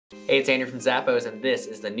Hey, it's Andrew from Zappos, and this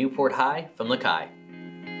is the Newport Hi from Lakai.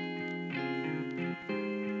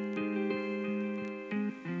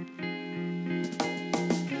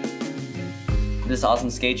 This awesome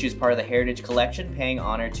skate shoe is part of the Heritage Collection, paying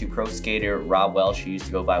honor to pro skater Rob Welsh, who used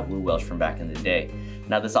to go by Blue Welsh from back in the day.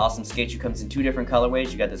 Now this awesome skate shoe comes in two different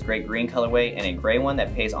colorways. You got this great green colorway and a gray one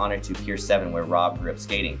that pays honor to Pier 7, where Rob grew up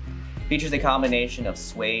skating. Features a combination of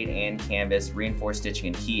suede and canvas, reinforced stitching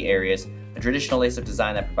in key areas, a traditional lace-up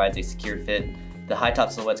design that provides a secured fit. The high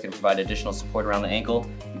top silhouette is going to provide additional support around the ankle.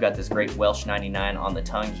 You've got this great Welsh 99 on the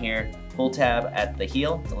tongue here. Pull tab at the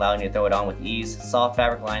heel, allowing you to throw it on with ease. Soft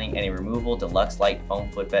fabric lining and a removable DELUX-LITE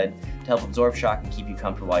foam footbed to help absorb shock and keep you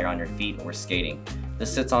comfortable while you're on your feet or skating.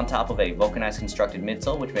 This sits on top of a vulcanized constructed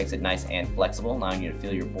midsole, which makes it nice and flexible, allowing you to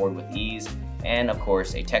feel your board with ease. And of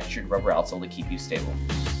course, a textured rubber outsole to keep you stable.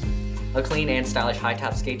 A clean and stylish high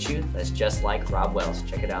top skate shoe that's just like Rob Welsh.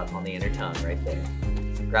 Check it out on the inner tongue right there.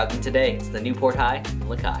 Grab them today. It's the Newport Hi from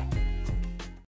Lakai.